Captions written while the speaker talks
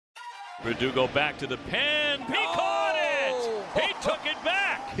Verdugo back to the pen. He caught it! He took it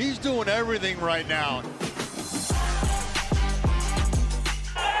back! He's doing everything right now.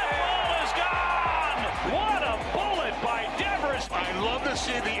 That ball is gone! What a bullet by Devers! I love to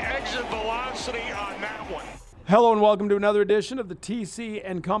see the exit velocity on that one. Hello and welcome to another edition of the TC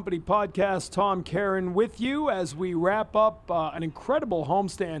and Company podcast. Tom Karen with you as we wrap up an incredible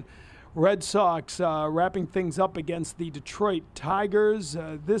homestand. Red Sox wrapping things up against the Detroit Tigers.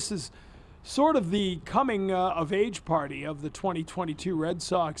 This is sort of the coming of age party of the 2022 Red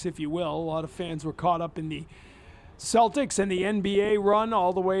Sox, if you will. A lot of fans were caught up in the Celtics and the NBA run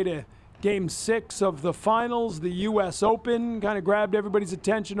all the way to Game 6 of the finals. The U.S. Open kind of grabbed everybody's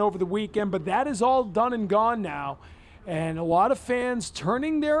attention over the weekend, but that is all done and gone now. And a lot of fans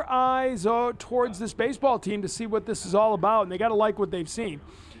turning their eyes towards this baseball team to see what this is all about, and they got to like what they've seen.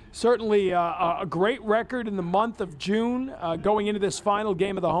 Certainly a great record in the month of June, going into this final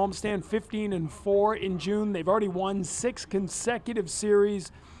game of the homestand, 15-4 in June. They've already won 6 consecutive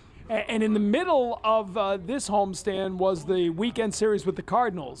series. And in the middle of this homestand was the weekend series with the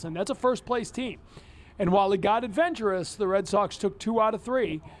Cardinals, and that's a first-place team. And while it got adventurous, the Red Sox took 2 out of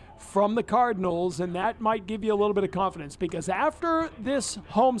 3 from the Cardinals, and that might give you a little bit of confidence because after this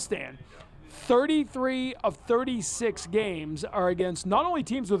homestand, 33 of 36 games are against not only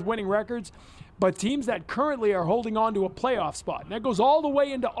teams with winning records, but teams that currently are holding on to a playoff spot. And that goes all the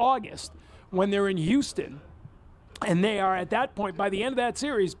way into August when they're in Houston. And they are at that point, by the end of that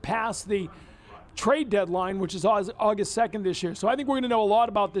series, past the trade deadline, which is August 2nd this year. So I think we're going to know a lot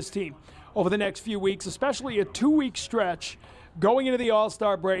about this team over the next few weeks, especially a 2-week stretch going into the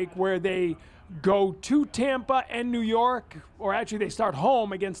All-Star break where they go to Tampa and New York, or actually they start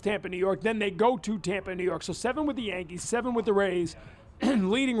home against Tampa, New York, then they go to Tampa, New York. So 7 with the Yankees, 7 with the Rays,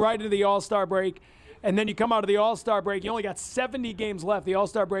 leading right into the All-Star break. And then you come out of the All-Star break, you only got 70 games left. The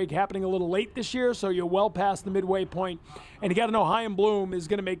All-Star break happening a little late this year, so you're well past the midway point. And you got to know Chaim Bloom is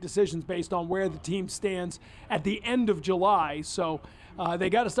going to make decisions based on where the team stands at the end of July. So they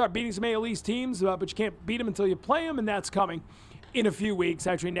got to start beating some AL East teams, but you can't beat them until you play them, and that's coming in a few weeks,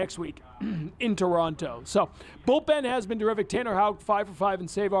 actually next week, in Toronto. So, bullpen has been terrific. Tanner Houck, 5 for 5 in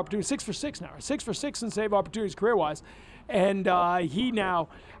save opportunities, 6 for 6 now, 6 for 6 in save opportunities career-wise. And he now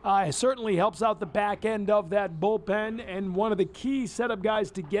certainly helps out the back end of that bullpen. And one of the key setup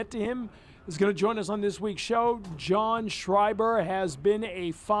guys to get to him is going to join us on this week's show. John Schreiber has been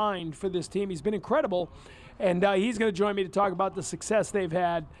a find for this team. He's been incredible. And he's going to join me to talk about the success they've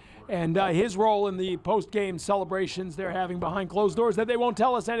had and his role in the post-game celebrations they're having behind closed doors that they won't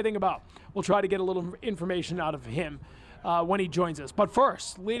tell us anything about. We'll try to get a little information out of him when he joins us. But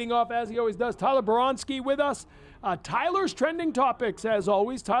first, leading off as he always does, Tyler Boronsky with us. Tyler's trending topics, as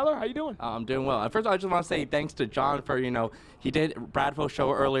always. Tyler, how you doing? I'm doing well. First, I just want to say thanks to John for, he did Bradfield's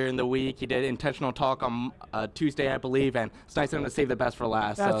show earlier in the week. He did Intentional Talk on Tuesday, I believe, and it's nice of him to save the best for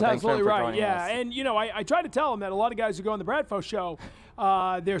last. That's so absolutely right. Us. And, I try to tell him that a lot of guys who go on the Bradfo show,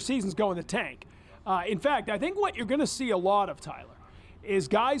 their seasons go in the tank. In fact, I think what you're going to see a lot of, Tyler, is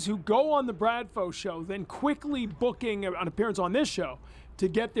guys who go on the Bradfo show, then quickly booking an appearance on this show to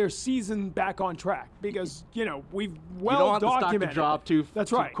get their season back on track because, we've well you don't want documented. The stock to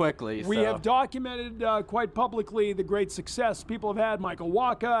drop too quickly. We have documented quite publicly the great success people have had. Michael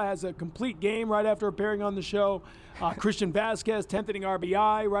Wacha has a complete game right after appearing on the show. Christian Vasquez, 10th inning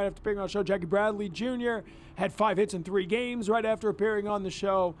RBI right after appearing on the show. Jackie Bradley Jr. had 5 hits in 3 games right after appearing on the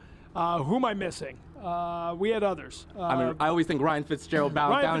show. Who am I missing? We had others. I always think Ryan Fitzgerald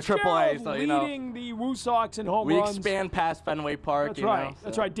bound down AAA. So leading the Woo Sox in home runs. We expand past Fenway Park. That's right.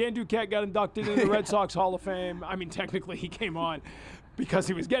 That's right. Dan Duquette got inducted into the Red Sox Hall of Fame. I mean, technically he came on because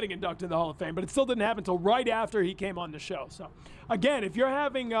he was getting inducted in the Hall of Fame, but it still didn't happen until right after he came on the show. So, again, if you're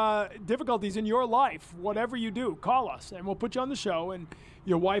having difficulties in your life, whatever you do, call us, and we'll put you on the show, and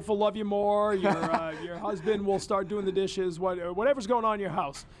your wife will love you more, your husband will start doing the dishes, whatever's going on in your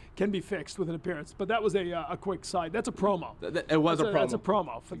house can be fixed with an appearance. But that was a quick side. That's a promo. It was a promo. That's a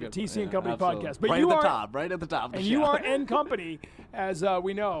promo for the TC and Company absolutely. podcast. But right at the top. And you are N Company, as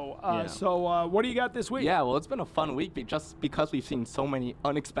we know. So what do you got this week? Yeah, well, it's been a fun week just because we've seen so many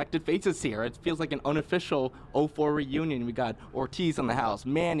unexpected faces here. It feels like an unofficial 04 reunion. We got Ortiz in the house,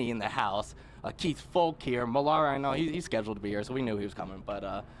 Manny in the house, Keith Folk here, Millar, I know he's scheduled to be here, so we knew he was coming.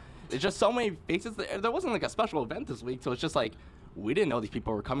 But it's just so many faces. There wasn't like a special event this week, so it's just like we didn't know these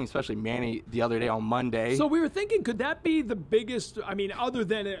people were coming, especially Manny the other day on Monday. So we were thinking, could that be the biggest, I mean, other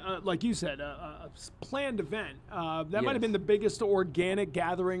than, like you said, a planned event, that might have been the biggest organic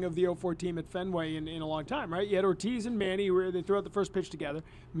gathering of the 04 team at Fenway in a long time, right? You had Ortiz and Manny, where they threw out the first pitch together.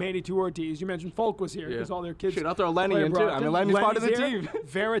 Manny to Ortiz. You mentioned Folk was here because all their kids. Should I throw Lenny in, too? I mean, Lenny's part of the team.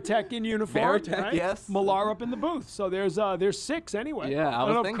 Veritek in uniform. Veritek, right? yes. Millar up in the booth. So there's 6 anyway. Yeah, I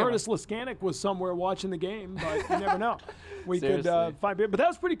don't know if Curtis Laskanik was somewhere watching the game, but you never know. We could find it. But that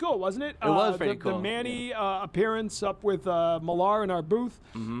was pretty cool, wasn't it? It was pretty cool. The Manny appearance up with Millar in our booth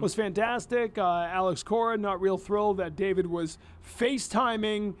was fantastic. Alex Cora, not real thrilled that David was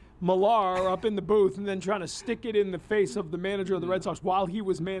FaceTiming Millar up in the booth and then trying to stick it in the face of the manager of the Red Sox while he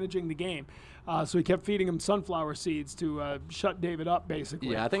was managing the game. So he kept feeding him sunflower seeds to shut David up, basically.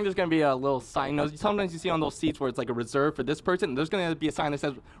 Yeah, I think there's going to be a little sign. Sometimes you see on those seats where it's like a reserve for this person. There's going to be a sign that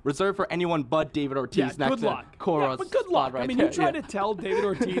says reserved for anyone but David Ortiz next good luck. to Cora's Yeah, but good luck. right I mean, there. you try to tell David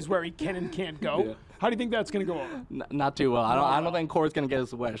Ortiz where he can and can't go. Yeah. How do you think that's going to go over? Not too well. I don't think Cora's going to get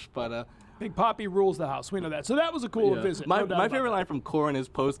his wish, but... Big Poppy rules the house. We know that. So that was a cool visit. My no favorite line from Cora in his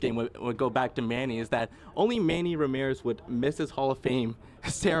postgame would go back to Manny is that only Manny Ramirez would miss his Hall of Fame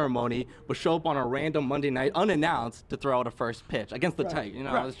ceremony, but show up on a random Monday night unannounced to throw out a first pitch against the Titan. You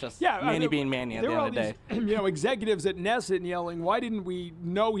know, it was just Manny being Manny at the end of the day. You know, executives at Nesson yelling, why didn't we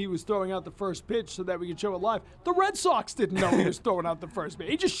know he was throwing out the first pitch so that we could show it live? The Red Sox didn't know he was throwing out the first pitch.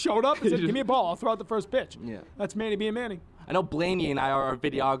 He just showed up and said, give me a ball, I'll throw out the first pitch. Yeah. That's Manny being Manny. I know Blaney and I, our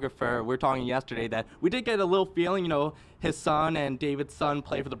videographer, we were talking yesterday that we did get a little feeling, you know, his son and David's son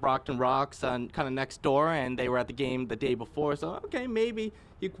play for the Brockton Rocks kind of next door, and they were at the game the day before. So, okay, maybe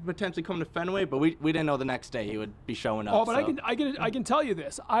he could potentially come to Fenway, but we didn't know the next day he would be showing up. Oh, but I can tell you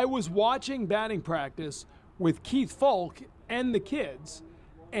this. I was watching batting practice with Keith Folk and the kids,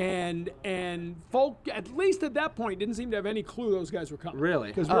 and Folk, at least at that point, didn't seem to have any clue those guys were coming. Really?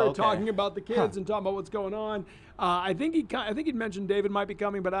 Because we were talking about the kids and talking about what's going on. I think he'd mentioned David might be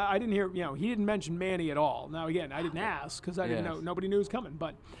coming, but I didn't hear. You know, he didn't mention Manny at all. Now again, I didn't ask because I didn't know. Nobody knew he was coming.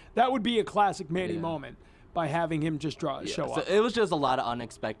 But that would be a classic Manny moment by having him just show up. So it was just a lot of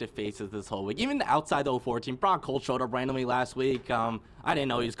unexpected faces this whole week. Even outside the 04 team, Brock Holt showed up randomly last week. I didn't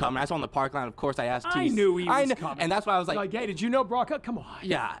know he was coming. I saw him in the park line. Of course, I asked I knew he was coming. And that's why I was like, hey, did you know Brock? Come on.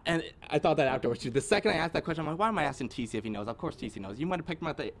 Yeah, and I thought that afterwards too. The second I asked that question, I'm like, why am I asking TC if he knows? Of course TC knows. You might have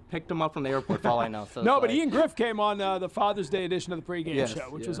picked him up from the airport for all I know. So no, but Ian Griff came on the Father's Day edition of the pregame show,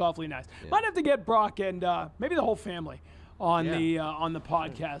 which was awfully nice. Might have to get Brock and maybe the whole family on the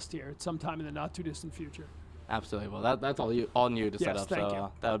podcast here at some time in the not too distant future. Absolutely. Well, that's all new to set up,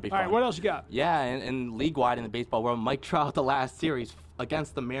 so that would be fun. All right, what else you got? Yeah, and league-wide in the baseball world, Mike Trout, the last series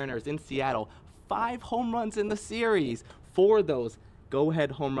against the Mariners in Seattle, 5 home runs in the series. 4 of those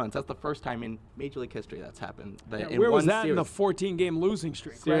go-ahead home runs. That's the first time in Major League history that's happened. Where was that in the 14-game losing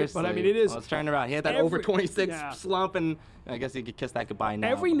streak? Seriously. Right? But I mean, it is. Well, it's turning around. He had that over 26 slump, and I guess he could kiss that goodbye now.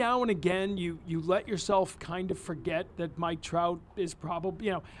 Every now and again, you let yourself kind of forget that Mike Trout is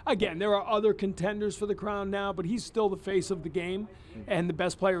probably, again, there are other contenders for the crown now, but he's still the face of the game and the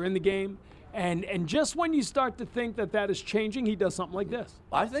best player in the game. And just when you start to think that is changing, he does something like this.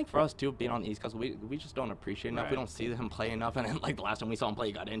 Well, I think for us, too, being on the East Coast, we just don't appreciate enough. Right. We don't see him play enough. And then, like, the last time we saw him play,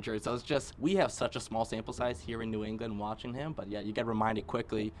 he got injured. So it's just, we have such a small sample size here in New England watching him. But, yeah, you get reminded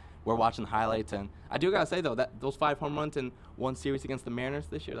quickly. We're watching the highlights. And I do got to say, though, that those 5 home runs in one series against the Mariners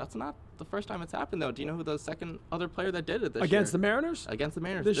this year, that's not the first time it's happened, though. Do you know who the second other player that did it this year? Against the Mariners? Against the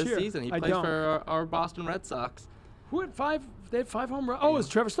Mariners this year. Season. He plays for our Boston Red Sox. Who had 5? They had 5 home runs. Oh, it was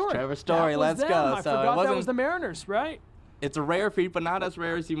Trevor Story. Trevor Story, let's go. I forgot that was the Mariners, right? It's a rare feat, but not as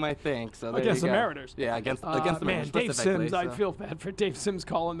rare as you might think. So against the Mariners. Yeah, against the Mariners Dave Sims, I feel bad for Dave Sims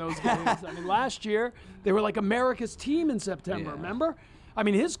calling those games. I mean, last year, they were like America's team in September, remember? I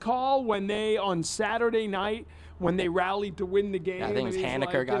mean, his call when they, on Saturday night, when they rallied to win the game. Yeah, I think it was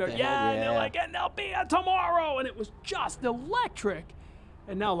Haneker got the hit. Yeah, and they're like, and they'll be tomorrow. And it was just electric.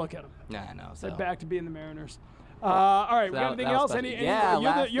 And now look at them. Yeah, I know. They're back to being the Mariners. All right, we got anything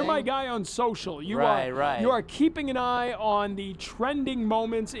else? You're my guy on social. You are keeping an eye on the trending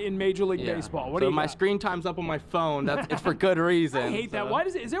moments in Major League Baseball. What do you my got? screen time's up on my phone. It's for good reason. I hate that. Why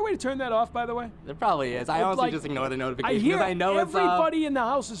is there a way to turn that off, by the way? There probably is. I honestly just ignore the notifications because I know everybody in the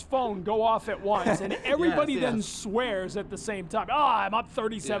house's phone go off at once, and everybody then swears at the same time. Oh, I'm up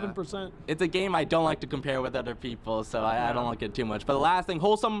 37%. It's a game I don't like to compare with other people, so I don't like it too much. But the last thing,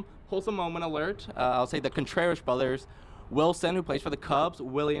 wholesome moment alert. I'll say the Contreras brothers, Wilson, who plays for the Cubs,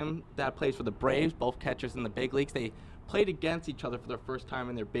 William, that plays for the Braves, both catchers in the big leagues. They played against each other for their first time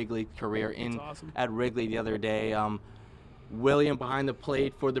in their big league career at Wrigley the other day. William behind the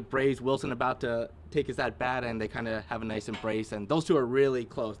plate for the Braves. Wilson about to take his at bat, and they kind of have a nice embrace. And those two are really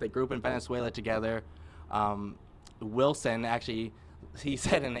close. They grew up in Venezuela together. Wilson actually, he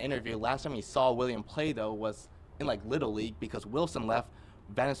said in an interview, last time he saw William play though was in like Little League, because Wilson left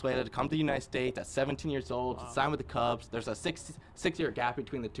Venezuela to come to the United States at 17 years old, to sign with the Cubs. There's a six-year gap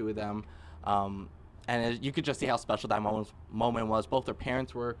between the two of them. And you could just see how special that moment was. Both their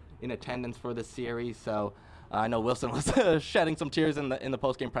parents were in attendance for the series, so I know Wilson was shedding some tears in the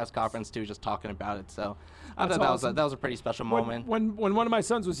post-game press conference too, just talking about it. So I thought that was a pretty special moment. When one of my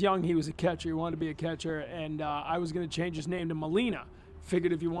sons was young, he was a catcher. He wanted to be a catcher, and I was going to change his name to Molina.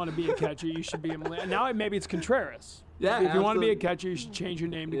 Figured if you want to be a catcher, you should be a Molina. Now maybe it's Contreras. Yeah, if you want to be a catcher, you should change your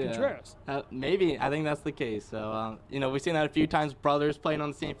name to Contreras. Maybe. I think that's the case. So, we've seen that a few times, brothers playing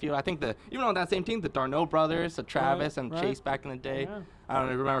on the same field. I think even on that same team, the Darno brothers, Travis and Chase back in the day. Yeah. I don't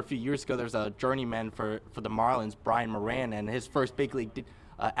remember a few years ago, there was a journeyman for the Marlins, Brian Moran, and his first big league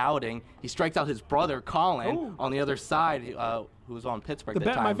outing, he strikes out his brother, Colin, on the other side, who was on Pittsburgh at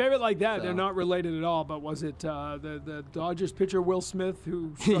the time. My favorite like that, they're not related at all, but was it the Dodgers pitcher, Will Smith,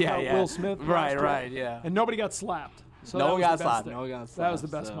 who struck out Will Smith? Right, yeah. And nobody got slapped. So no one got slapped. That was the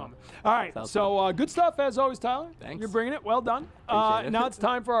best moment. All right, so good stuff as always, Tyler. Thanks. You're bringing it. Well done. Now it's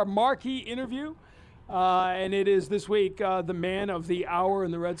time for our marquee interview, and it is this week the man of the hour in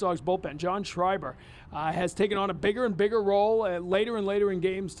the Red Sox bullpen, John Schreiber, has taken on a bigger and bigger role later and later in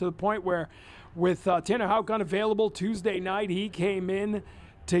games, to the point where, with Tanner Houck unavailable Tuesday night, he came in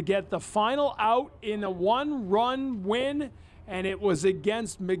to get the final out in a one-run win, and it was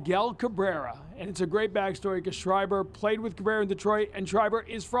against Miguel Cabrera. And it's a great backstory, because Schreiber played with Cabrera in Detroit, and Schreiber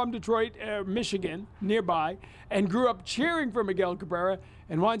is from Detroit, Michigan, nearby, and grew up cheering for Miguel Cabrera,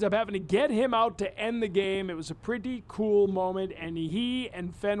 and winds up having to get him out to end the game. It was a pretty cool moment, and he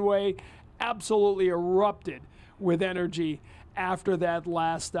and Fenway absolutely erupted with energy after that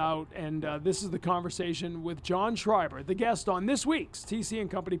last out. And this is the conversation with John Schreiber, the guest on this week's TC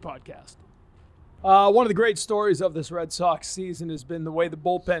 & Company podcast. One of the great stories of this Red Sox season has been the way the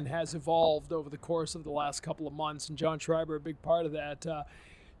bullpen has evolved over the course of the last couple of months, and John Schreiber, a big part of that.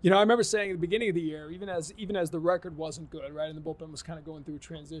 I remember saying at the beginning of the year, even as the record wasn't good, right, and the bullpen was kind of going through a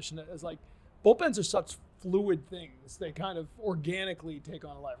transition, as like, bullpens are such fluid things. They kind of organically take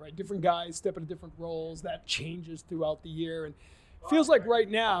on a life, right? Different guys step into different roles. That changes throughout the year, and feels like right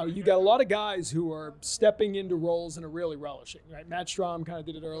now you got a lot of guys who are stepping into roles and are really relishing, right? Matt Strahm kind of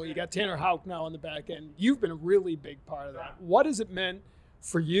did it early. You got Tanner Houck now on the back end. You've been a really big part of that. What has it meant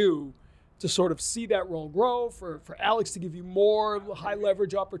for you to sort of see that role grow, for Alex to give you more high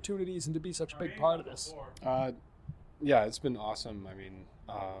leverage opportunities and to be such a big part of this? Yeah, it's been awesome. I mean,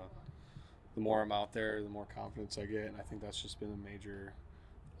 the more I'm out there, the more confidence I get, and I think that's just been a major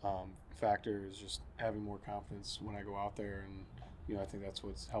factor, is just having more confidence when I go out there. And I think that's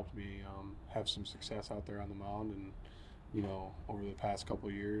what's helped me have some success out there on the mound. And over the past couple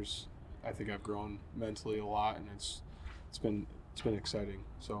of years, I think I've grown mentally a lot, and it's been exciting.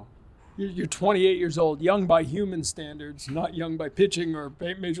 So you're 28 years old, young by human standards, not young by pitching or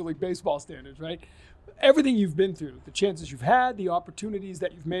Major League Baseball standards, right? Everything you've been through, the chances you've had, the opportunities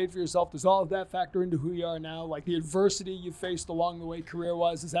that you've made for yourself, does all of that factor into who you are now? Like the adversity you've faced along the way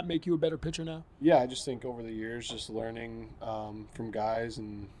career-wise, does that make you a better pitcher now? Yeah, I just think over the years, just learning from guys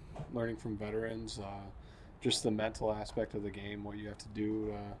and learning from veterans, just the mental aspect of the game, what you have to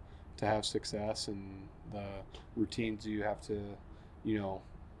do to have success, and the routines you have to,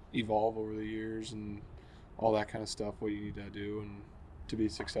 evolve over the years, and all that kind of stuff, what you need to do and to be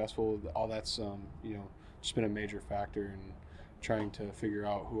successful. All that's just been a major factor in trying to figure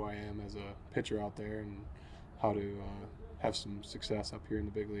out who I am as a pitcher out there, and how to have some success up here in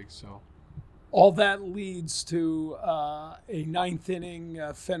the big leagues. So all that leads to a ninth inning,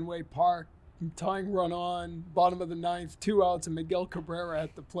 Fenway Park, tying run on, bottom of the ninth, 2 outs, and Miguel Cabrera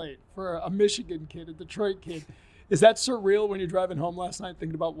at the plate for a Michigan kid, a Detroit kid. Is that surreal when you're driving home last night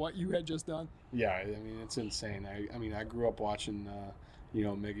thinking about what you had just done? Yeah, I mean, it's insane. I grew up watching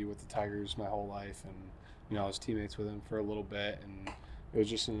Miggy with the Tigers my whole life, and I was teammates with him for a little bit, and it was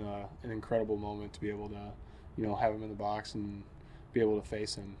just an incredible moment to be able to have him in the box and be able to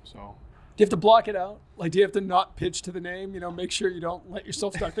face him. So do you have to block it out? Like, do you have to not pitch to the name? Make sure you don't let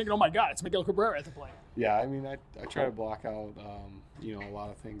yourself start thinking, oh my God, it's Miguel Cabrera at the plate. Yeah, I mean, I try to block out a lot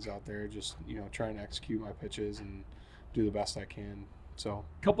of things out there, just trying to execute my pitches and do the best I can. So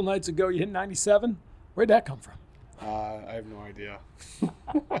a couple nights ago you hit 97. Where'd that come from? I have no idea.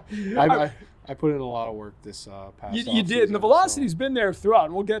 I put in a lot of work this past You did, and the velocity's been there throughout,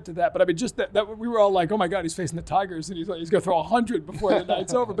 and we'll get to that. But I mean, just that we were all like, oh my God, he's facing the Tigers, and he's going to throw 100 before the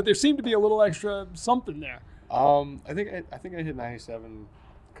night's over. But there seemed to be a little extra something there. I think I hit 97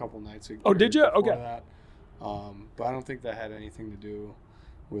 a couple nights ago. Oh, did you? Okay. That. But I don't think that had anything to do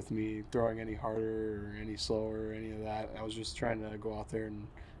with me throwing any harder or any slower or any of that. I was just trying to go out there and,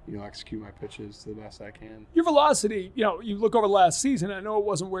 execute my pitches to the best I can. Your velocity, you look over last season, I know it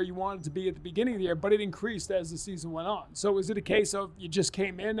wasn't where you wanted to be at the beginning of the year, but it increased as the season went on. So is it a case of you just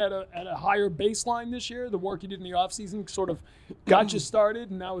came in at a higher baseline this year? The work you did in the offseason sort of got you started,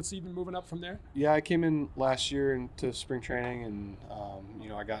 and now it's even moving up from there? Yeah, I came in last year into spring training, and,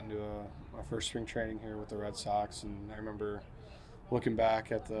 I got into my first spring training here with the Red Sox, and I remember looking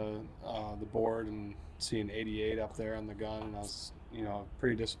back at the board and seeing 88 up there on the gun, and I was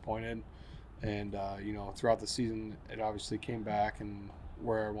pretty disappointed. And throughout the season, it obviously came back and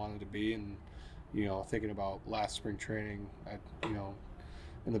where I wanted to be. And thinking about last spring training,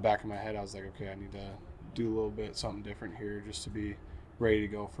 in the back of my head, I was like, okay, I need to do a little bit something different here just to be ready to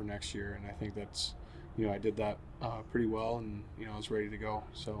go for next year. And I think that's I did that pretty well, and I was ready to go.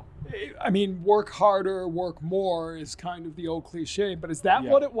 So, I mean, work harder, work more is kind of the old cliche, but is that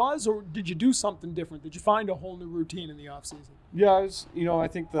what it was, or did you do something different? Did you find a whole new routine in the off season? Yeah, I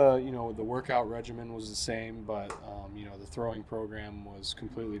think the workout regimen was the same, but the throwing program was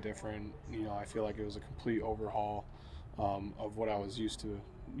completely different. I feel like it was a complete overhaul of what I was used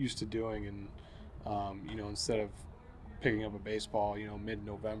to doing, and instead of picking up a baseball,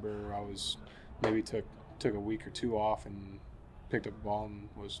 mid-November, I was maybe took a week or two off and picked up a ball and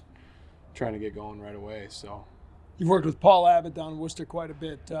was trying to get going right away. So you've worked with Paul Abbott down in Worcester quite a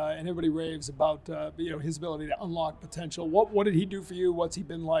bit, and everybody raves about his ability to unlock potential. What did he do for you? What's he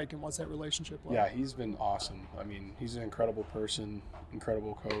been like, and what's that relationship like? Yeah, he's been awesome. I mean, he's an incredible person,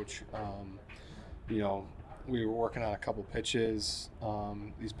 incredible coach. We were working on a couple pitches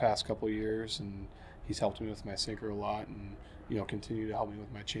these past couple of years, and he's helped me with my sinker a lot, and continue to help me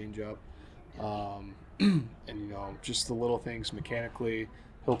with my changeup. And just the little things mechanically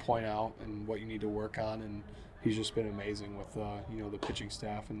he'll point out and what you need to work on, and he's just been amazing with the pitching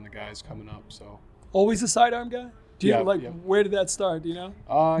staff and the guys coming up. So always a sidearm guy? Where did that start? Do you know?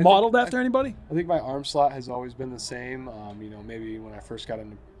 Modeled after anybody? I think my arm slot has always been the same. Maybe when I first got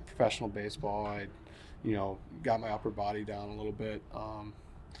into professional baseball, I got my upper body down a little bit.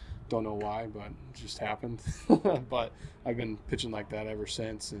 Don't know why, but it just happened. But I've been pitching like that ever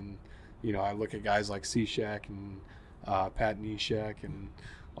since, and I look at guys like Cishek and Pat Neshek and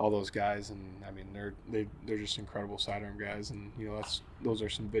all those guys, and I mean they're just incredible sidearm guys, and those are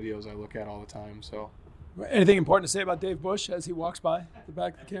some videos I look at all the time. So, anything important to say about Dave Bush as he walks by the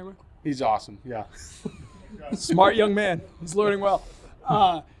back of the camera? He's awesome. Yeah, smart young man. He's learning well.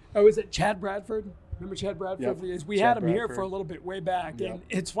 Was it Chad Bradford? Remember Chad Bradford? Yep. We had him here for a little bit way back, Yep. and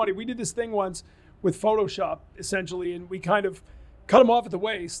it's funny. We did this thing once with Photoshop essentially, and we kind of cut him off at the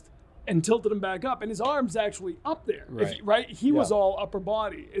waist and tilted him back up, and his arm's actually up there. Right. He was all upper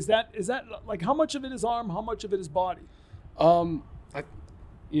body. Is that like, how much of it is arm, how much of it is body?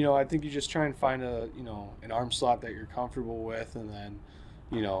 I think you just try and find an arm slot that you're comfortable with, and then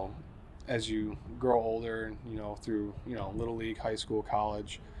as you grow older, through little league, high school,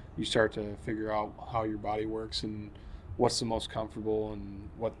 college, you start to figure out how your body works and what's the most comfortable and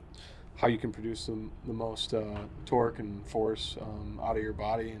how you can produce the most torque and force out of your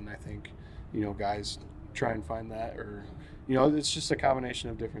body. And I think, guys try and find that, or, it's just a combination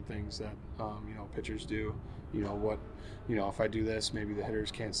of different things that, pitchers do. If I do this, maybe the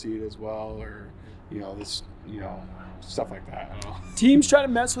hitters can't see it as well, or, stuff like that. I don't know. Teams try to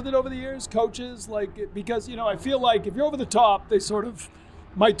mess with it over the years, coaches, because, I feel like if you're over the top, they sort of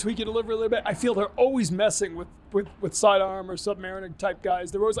might tweak your delivery a little bit. I feel they're always messing with sidearm or Submariner type guys.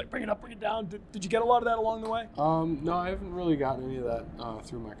 They're always like, bring it up, bring it down. Did you get a lot of that along the way? No, I haven't really gotten any of that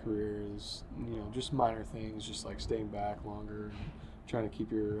through my career. Is just minor things, just like staying back longer, and trying to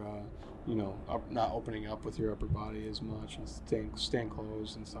keep your not opening up with your upper body as much, and staying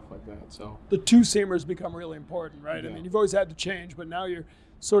closed and stuff like that. So the two seamers become really important, right? Yeah. I mean, you've always had to change, but now you're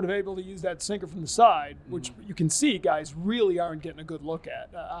sort of able to use that sinker from the side, which you can see guys really aren't getting a good look at.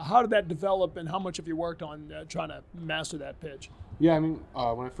 How did that develop, and how much have you worked on trying to master that pitch? Yeah, I mean,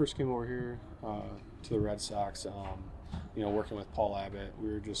 when I first came over here to the Red Sox, working with Paul Abbott, we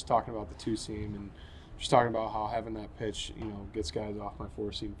were just talking about the two-seam and just talking about how having that pitch, gets guys off my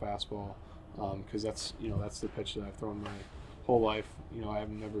four-seam fastball, because that's the pitch that I've thrown my whole life. I have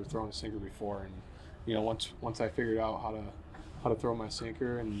never thrown a sinker before, and once I figured out how to throw my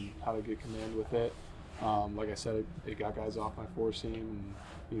sinker and how to get command with it, like I said, it got guys off my four-seam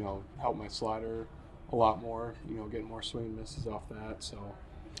and helped my slider a lot more. Getting more swing and misses off that. So,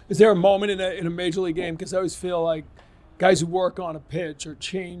 is there a moment in a major league game? Because I always feel like guys who work on a pitch or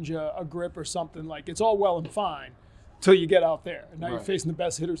change a grip or something, like it's all well and fine till you get out there. And now you're facing the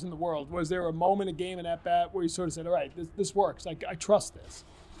best hitters in the world. Was there a moment, a game, in at bat where you sort of said, all right, this works. I trust this?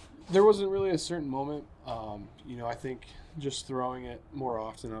 There wasn't really a certain moment. I think just throwing it more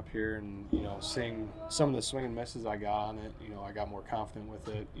often up here and, seeing some of the swing and misses I got on it, I got more confident with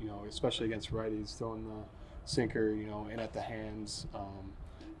it, especially against righties, throwing the sinker, in at the hands,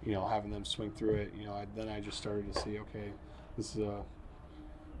 having them swing through it. Then I just started to see, okay, this is a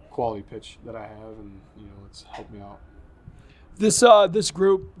quality pitch that I have, and, it's helped me out. This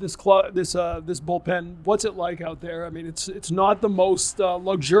group, this bullpen, what's it like out there? I mean, it's not the most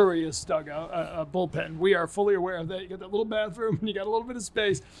luxurious dugout bullpen. We are fully aware of that. You got that little bathroom, and you got a little bit of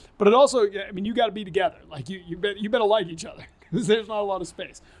space, but it also, you got to be together. Like you better like each other because there's not a lot of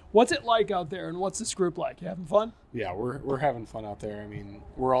space. What's it like out there, and what's this group like? You having fun? Yeah, we're having fun out there. I mean,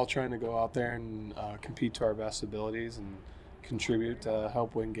 we're all trying to go out there and compete to our best abilities and contribute to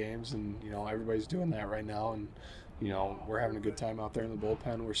help win games, and everybody's doing that right now, and. We're having a good time out there in the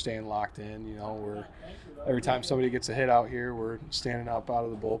bullpen. We're staying locked in. Every time somebody gets a hit out here, we're standing up out of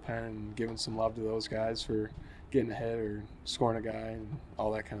the bullpen and giving some love to those guys for getting a hit or scoring a guy and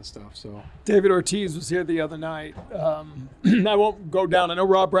all that kind of stuff. So David Ortiz was here the other night. I won't go down. I know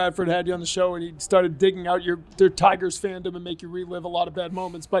Rob Bradford had you on the show, and he started digging out their Tigers fandom and make you relive a lot of bad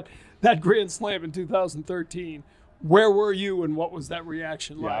moments. But that grand slam in 2013, where were you, and what was that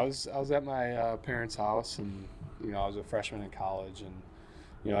reaction like? Yeah, I was at my parents' house, and I was a freshman in college, and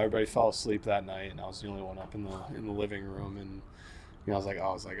everybody fell asleep that night, and I was the only one up in the living room, and I was like,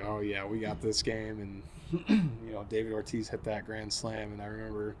 oh yeah, we got this game, and David Ortiz hit that grand slam, and I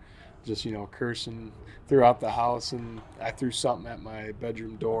remember just cursing throughout the house, and I threw something at my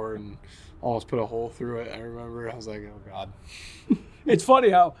bedroom door and almost put a hole through it. I remember I was like, oh God. It's funny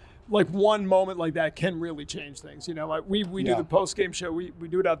how like one moment like that can really change things. Like we do the post game show, we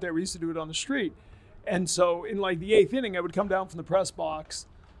do it out there. We used to do it on the street. And so in like the eighth inning, I would come down from the press box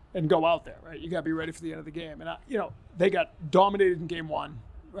and go out there, right? You got to be ready for the end of the game. And, they got dominated in game one,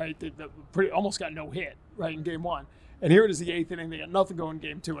 right? They almost got no hit, right, in game one. And here it is the eighth inning. They got nothing going in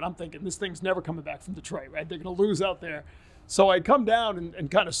game two. And I'm thinking, this thing's never coming back from Detroit, right? They're going to lose out there. So I come down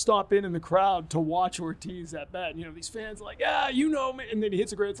and kind of stomp in the crowd to watch Ortiz at bat. And, these fans are like, man. And then he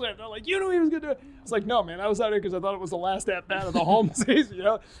hits a grand slam. And they're like, he was going to do it. I was like, no, man, I was out there because I thought it was the last at bat of the home season,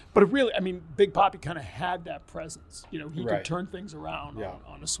 But it really, Big Papi kind of had that presence. He could turn things around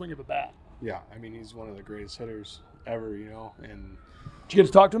on a swing of a bat. Yeah, he's one of the greatest hitters ever, and... Did you get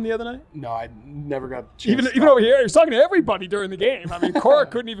to talk to him the other night? No, I never got a chance. Even over here, he was talking to everybody during the game. Cora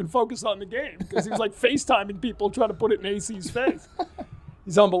couldn't even focus on the game because he was like FaceTiming people trying to put it in AC's face.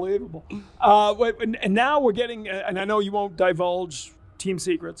 He's unbelievable. And now we're getting, and I know you won't divulge team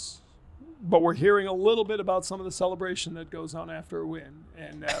secrets, but we're hearing a little bit about some of the celebration that goes on after a win.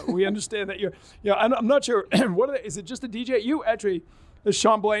 And we understand that I'm not sure, is it just a DJ? You actually,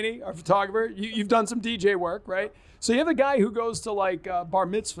 Sean Blaney, our photographer, you've done some DJ work, right? So you have a guy who goes to like bar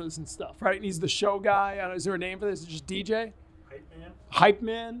mitzvahs and stuff, right? And he's the show guy. Is there a name for this? Is it just DJ? Hype man. Hype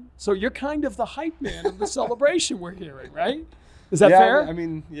man. So you're kind of the hype man of the celebration we're hearing, right? Is that fair?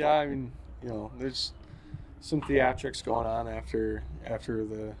 There's some theatrics going on after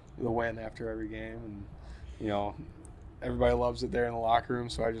the win, after every game, and everybody loves it there in the locker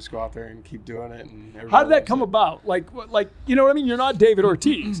room. So I just go out there and keep doing it. And how did that come about? Like you know what I mean? You're not David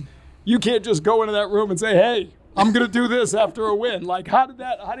Ortiz. You can't just go into that room and say, hey, I'm going to do this after a win. Like, how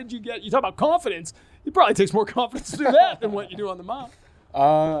did you talk about confidence. It probably takes more confidence to do that than what you do on the mound.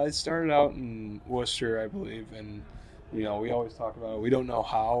 I started out in Worcester, I believe. And, we always talk about it. We don't know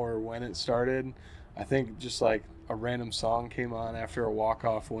how or when it started. I think just like a random song came on after a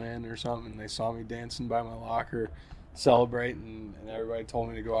walk-off win or something. And they saw me dancing by my locker, celebrating, and everybody told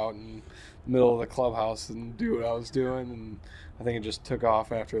me to go out in the middle of the clubhouse and do what I was doing. And I think it just took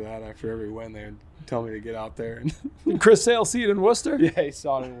off after that. After every win, they would tell me to get out there. Did Chris Sale see it in Worcester? Yeah, he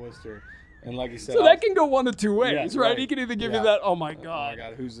saw it in Worcester. And like you said, so that can go one of two ways, right? He can either give you that, oh my God,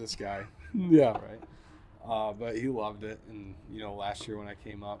 who's this guy? Yeah, right. But he loved it. And, last year when I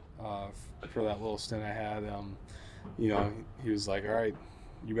came up for that little stint I had, he was like, all right,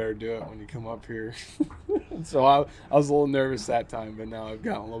 you better do it when you come up here. So I was a little nervous that time, but now I've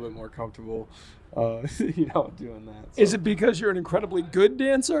gotten a little bit more comfortable, doing that. So. Is it because you're an incredibly good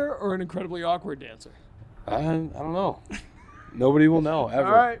dancer or an incredibly awkward dancer? I don't know. Nobody will know ever.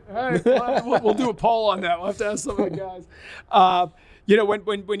 All right. We'll do a poll on that. We'll have to ask some of the guys.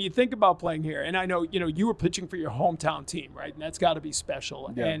 When you think about playing here, and I know, you were pitching for your hometown team, right? And that's got to be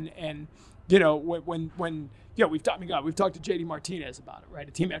special. Yeah. And we've talked to JD Martinez about it, right?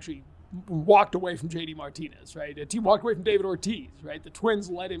 A team actually walked away from J.D. Martinez, right? A team walked away from David Ortiz, right? The Twins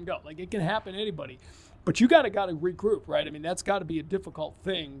let him go. Like, it can happen to anybody. But you got to regroup, right? I mean, that's got to be a difficult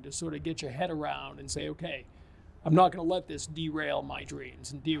thing to sort of get your head around and say, okay, I'm not going to let this derail my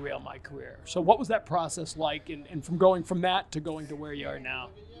dreams and derail my career. So what was that process like, and from going from that to going to where you are now?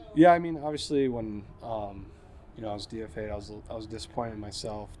 Yeah, I mean, obviously when I was DFA'd, I was disappointed in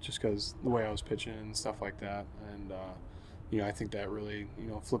myself just because the way I was pitching and stuff like that, and I think that really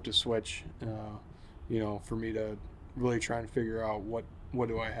flipped a switch, for me to really try and figure out what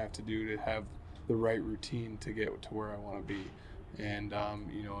do I have to do to have the right routine to get to where I want to be, and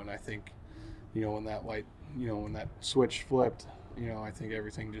and I think when that light, when that switch flipped, I think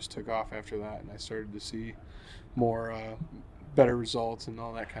everything just took off after that, and I started to see more better results and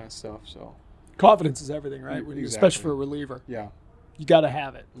all that kind of stuff. So confidence is everything, right? Exactly. Especially for a reliever. Yeah, you got to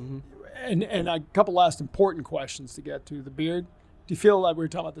have it. Mm-hmm. And a couple last important questions to get to. The beard. Do you feel like we were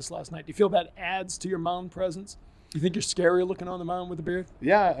talking about this last night? Do you feel that adds to your mound presence? Do you think you're scarier looking on the mound with a beard?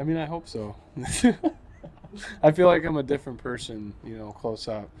 Yeah, I mean, I hope so. I feel like I'm a different person, close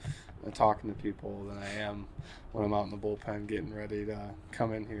up, talking to people than I am when I'm out in the bullpen getting ready to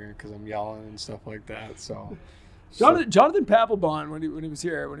come in here because I'm yelling and stuff like that. So, Jonathan Papelbon, when he was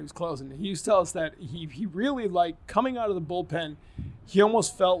here, when he was closing, he used to tell us that he really, like, coming out of the bullpen, he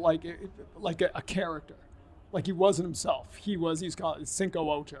almost felt like a character. Like he wasn't himself. He's called Cinco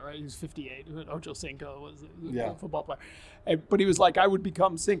Ocho, right? He was 58. Ocho Cinco was a football player. But he was like, I would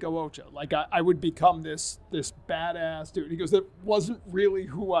become Cinco Ocho. Like I would become this badass dude. He goes, that wasn't really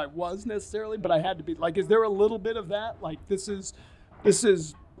who I was necessarily, but I had to be. Like, is there a little bit of that? Like, this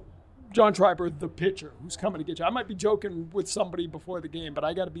is John Schreiber, the pitcher, who's coming to get you. I might be joking with somebody before the game, but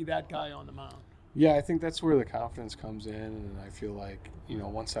I got to be that guy on the mound. Yeah, I think that's where the confidence comes in, and I feel like,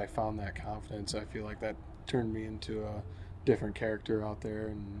 once I found that confidence, I feel like that turned me into a different character out there,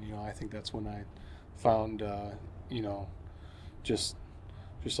 and I think that's when I found just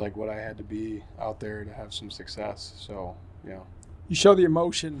like what I had to be out there to have some success. So you show the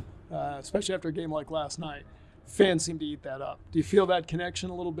emotion, especially after a game like last night. Fans seem to eat that up. Do you feel that connection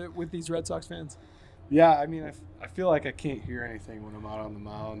a little bit with these Red Sox fans? Yeah, I mean, I feel like I can't hear anything when I'm out on the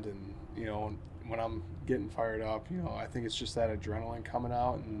mound, and when I'm getting fired up, I think it's just that adrenaline coming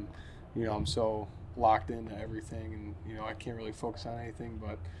out, and I'm so locked into everything, and I can't really focus on anything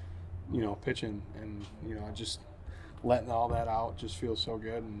but pitching, and I just letting all that out just feels so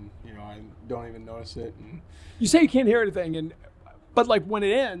good, and I don't even notice it. And you say you can't hear anything, but like when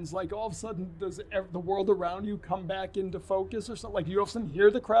it ends, like all of a sudden does the world around you come back into focus or something? Like you all of a sudden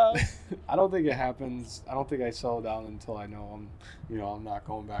hear the crowd? I don't think it happens. I don't think I settle down until I know I'm not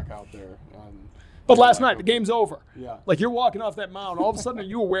going back out there. But last night, the game's over. Yeah. Like you're walking off that mound. All of a sudden, are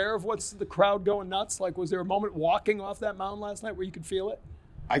you aware of what's the crowd going nuts? Like, was there a moment walking off that mound last night where you could feel it?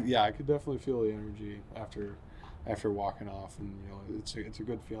 I could definitely feel the energy after walking off, and it's a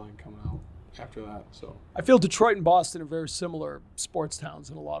good feeling coming out after that. So I feel Detroit and Boston are very similar sports towns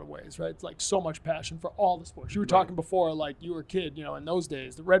in a lot of ways, right? It's like so much passion for all the sports. You were talking before, like you were a kid, in those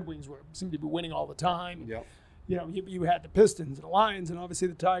days, the Red Wings seemed to be winning all the time. Yep. You had the Pistons and the Lions and obviously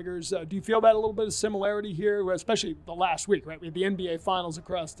the Tigers. Do you feel that a little bit of similarity here, especially the last week, right? We had the NBA Finals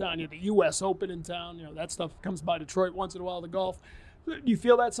across town. You had the U.S. Open in town. That stuff comes by Detroit once in a while, the golf. Do you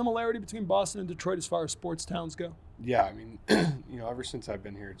feel that similarity between Boston and Detroit as far as sports towns go? Yeah, I mean, ever since I've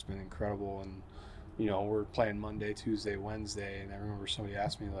been here, it's been incredible. And, we're playing Monday, Tuesday, Wednesday. And I remember somebody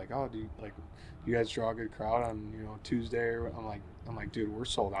asked me, like, oh, do you guys draw a good crowd on, Tuesday? I'm like, dude, we're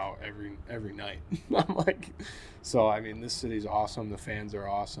sold out every night. I'm like, so, I mean, this city's awesome. The fans are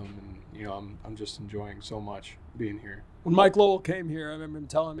awesome. And, I'm just enjoying so much being here. When Mike Lowell came here, I remember him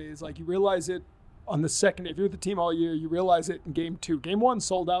telling me, it's like, you realize it on the second day. If you're with the team all year, you realize it in game 2. Game 1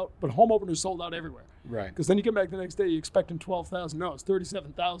 sold out, but home openers sold out everywhere. Right. Because then you come back the next day, you're expecting 12,000. No, it's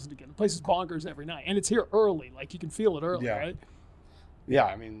 37,000 again. The place is bonkers every night. And it's here early. Like, you can feel it early, right? Yeah,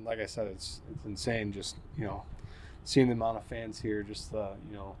 I mean, like I said, it's insane just, seeing the amount of fans here, just the,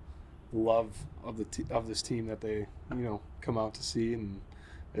 love of this team that they, come out to see, and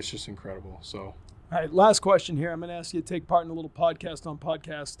it's just incredible. So. All right, last question here. I'm going to ask you to take part in a little podcast on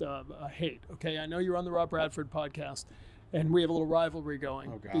podcast hate, okay? I know you're on the Rob Bradford podcast, and we have a little rivalry going.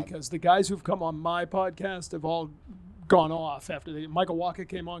 Oh, God. Because the guys who've come on my podcast have all gone off after Michael Wacha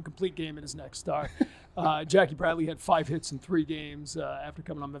came on, complete game in his next start. Jackie Bradley had 5 hits in 3 games after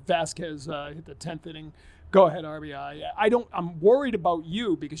coming on. Vasquez hit the 10th inning. Go ahead, RBI. I'm worried about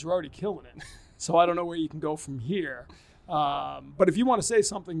you because you're already killing it. So I don't know where you can go from here. But if you want to say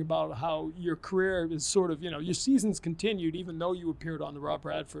something about how your career is sort of, your season's continued even though you appeared on the Rob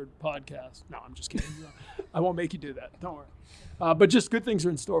Bradford podcast. No, I'm just kidding. I won't make you do that. Don't worry. But just good things are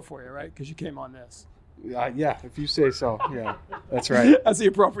in store for you, right? Because you came on this. Yeah, if you say so. Yeah, that's right. That's the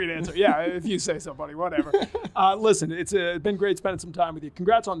appropriate answer. Yeah, if you say so, buddy. Whatever. Listen, it's been great spending some time with you.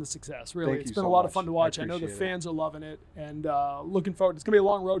 Congrats on the success. Really, Thank it's you been so a lot much. of fun to watch. I know the appreciate fans are loving it, and looking forward. It's gonna be a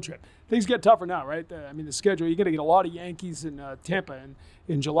long road trip. Things get tougher now, right? I mean, the schedule. You're gonna get a lot of Yankees in Tampa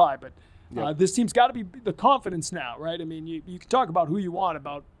in July, but this team's got to be the confidence now, right? I mean, you can talk about who you want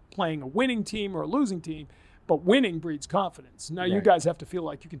about playing a winning team or a losing team, but winning breeds confidence. Now you Right. guys have to feel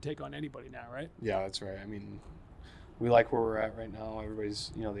like you can take on anybody now, right? Yeah, that's right. I mean, we like where we're at right now.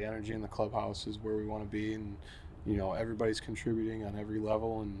 Everybody's, the energy in the clubhouse is where we want to be, and everybody's contributing on every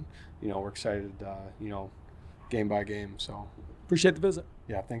level, and we're excited, game by game. So Appreciate the visit.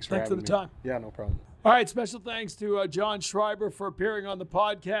 yeah, thanks for Thanks for having the me. time. Yeah, no problem. All right, special thanks to John Schreiber for appearing on the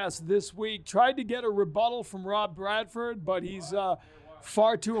podcast this week. Tried to get a rebuttal from Rob Bradford, but he's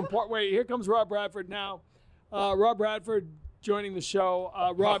far too important. Wait, here comes Rob Bradford now. Rob Bradford joining the show.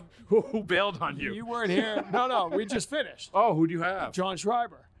 Rob, Who bailed on you? you weren't here. No, we just finished. Oh, who do you have? John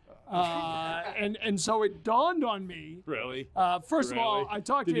Schreiber. And so it dawned on me. Really? First of all, I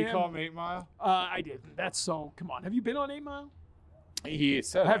talked Did to you him. call him 8 Mile? I did. That's so. Come on. Have you been on 8 Mile? He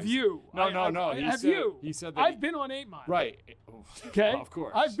said. Have you? No. He have said, you? He said that. I've been on 8 Mile. Right. Okay. Well, of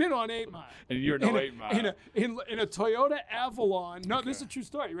course. I've been on 8 Mile. And you're no 8 Mile. In a Toyota Avalon. No, this is a true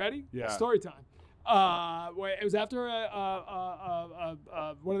story. Ready? Yeah. Story time. It was after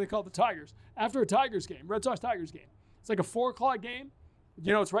what do they call it? The Tigers? After a Tigers game, Red Sox Tigers game. It's like a 4:00 game.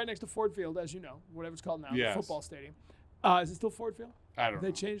 It's right next to Ford Field, as you know, whatever it's called now, Yes. the football stadium. Is it still Ford Field? I don't Did know.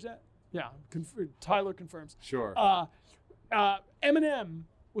 they changed that? Yeah. Tyler confirms. Sure. Eminem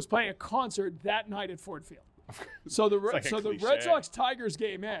was playing a concert that night at Ford Field. So the like a the Red cliche. Sox Tigers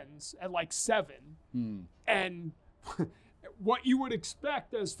game ends at like 7, and what you would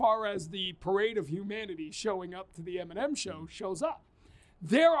expect as far as the parade of humanity showing up to the Eminem show shows up.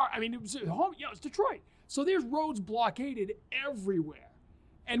 It was home. Yeah, it's Detroit. So there's roads blockaded everywhere.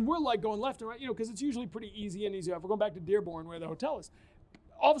 And we're like going left and right, because it's usually pretty easy and easy. If we're going back to Dearborn where the hotel is,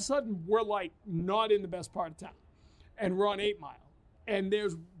 all of a sudden we're like not in the best part of town. And we're on 8 Mile. And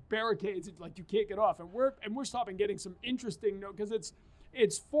there's barricades, like you can't get off. And we're stopping getting some interesting because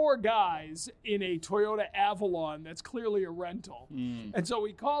it's 4 guys in a Toyota Avalon that's clearly a rental. And so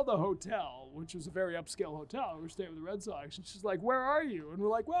we called the hotel, which was a very upscale hotel. We were staying with the Red Sox. And she's like, "Where are you?" And we're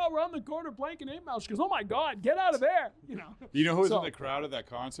like, "Well, we're on the corner blanking 8 Mile." She goes, "Oh my God, get out of there." You know who was So- in the crowd at that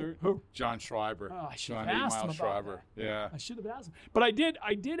concert? Who? John Schreiber. Oh, I should John have 8 asked Mile him about Schreiber. that. Yeah. I should have asked him. But I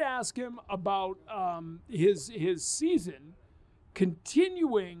did ask him about his season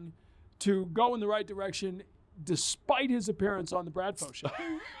continuing to go in the right direction despite his appearance on the Bradfo show.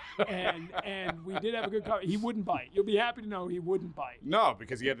 and we did have a good conversation. He wouldn't bite. You'll be happy to know he wouldn't bite. No,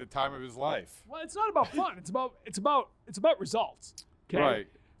 because he had the time of his life. Well, it's not about fun. It's about results. Okay? Right.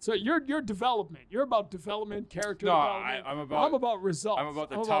 So you're development. You're about development, character No, development. I'm about results. I'm about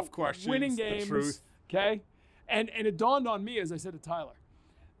the tough questions, winning the games. truth. Okay, and it dawned on me as I said to Tyler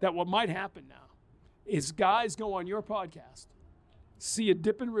that what might happen now is guys go on your podcast, see a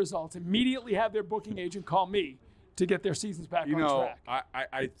dip in results, immediately have their booking agent call me to get their seasons back You on know, track.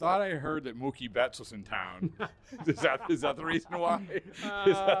 I thought I heard that Mookie Betts was in town. is that the reason why?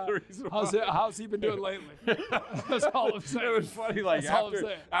 Is that the reason why? How's he been doing lately? That's all I'm saying. It was funny, like That's all I'm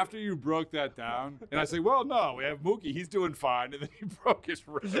saying. after you broke that down, and I say, well, no, we have Mookie, he's doing fine, and then he broke his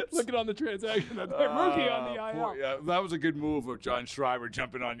ribs. Looking on the transaction, that Mookie on the IL. Yeah, that was a good move of John Schreiber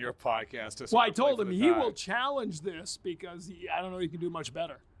jumping on your podcast. To Well, I sort of told play him for the he Tides. will challenge this because I don't know he can do much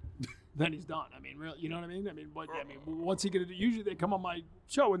better than he's done. I mean, really, you know what I mean? What's he going to do? Usually they come on my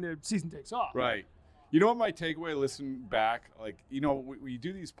show when their season takes off. Right. You know what my takeaway, listen back, we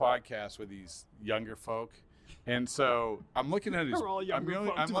do these podcasts with these younger folk, and so I'm looking at his. They're all younger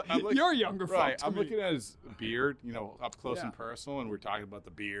folk. I'm You're younger folk right. to I'm me. looking at his beard, up close Yeah. and personal, and we're talking about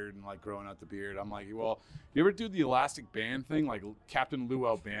the beard and like growing out the beard. I'm like, well, you ever do the elastic band thing, like Captain Lou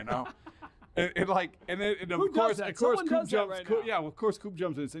Albano? And of Who does course, that? of course, Someone Coop does that jumps. right Coop, now. yeah, well, of course, Coop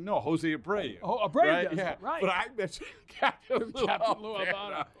jumps in and says, "No, Jose Abreu." Oh, Abreu right? does Yeah, it, right. But I mentioned Captain Lou Captain Lou Albano.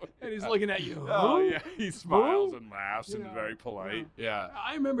 Albano. And he's looking at you. Oh Who? yeah, he smiles Who? and laughs You and know, is very polite. Yeah.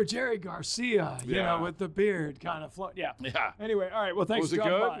 I remember Jerry Garcia, Yeah. with the beard kind of float. Yeah. Yeah. Anyway, all right. Well, thanks Was for it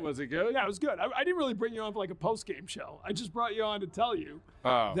dropping good? by. Was it good? Yeah, it was good. I didn't really bring you on for like a post-game show. I just brought you on to tell you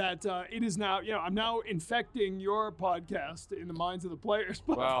Oh. that it is now, I'm now infecting your podcast in the minds of the players.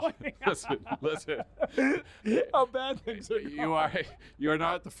 Well, listen. How bad things are going. You are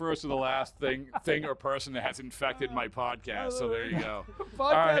not the first or the last thing or person that has infected my podcast. So there you go.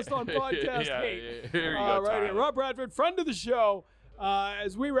 Podcast All on right. podcast Yeah, hate. here you go. Right Tyler. here. Rob Bradford, friend of the show.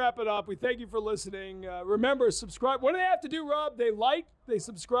 As we wrap it up, we thank you for listening. Remember, subscribe. What do they have to do, Rob? They like, they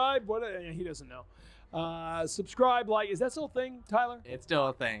subscribe. He doesn't know. Subscribe, like. Is that still a thing, Tyler? It's still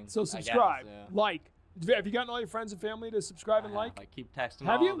a thing. So I guess, subscribe, yeah. like. Have you gotten all your friends and family to subscribe and like? I keep texting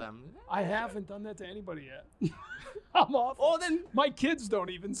Have all you? of them. I haven't done that to anybody yet. I'm off. Oh, then My kids don't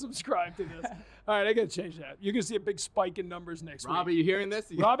even subscribe to this. All right, I got to change that. You're going to see a big spike in numbers next Rob, are week. you hearing this?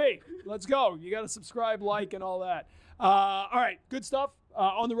 Robbie, let's go. You got to subscribe, like, and all that. All right, good stuff.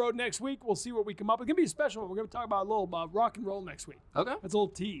 On the road next week, we'll see what we come up with. It's going to be a special one. We're going to talk about a little rock and roll next week. Okay. That's a little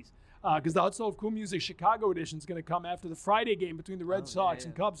tease. Because the Hot Stove Cool Music Chicago edition is going to come after the Friday game between the Red Sox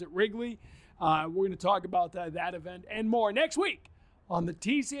and Cubs at Wrigley. We're going to talk about that event and more next week on the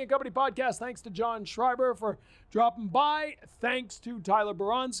TC and Company podcast. Thanks to John Schreiber for dropping by. Thanks to Tyler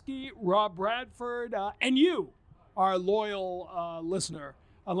Baronsky, Rob Bradford, and you, our loyal listener.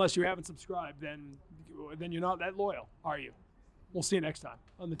 Unless you haven't subscribed, then you're not that loyal, are you? We'll see you next time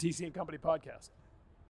on the TC and Company podcast.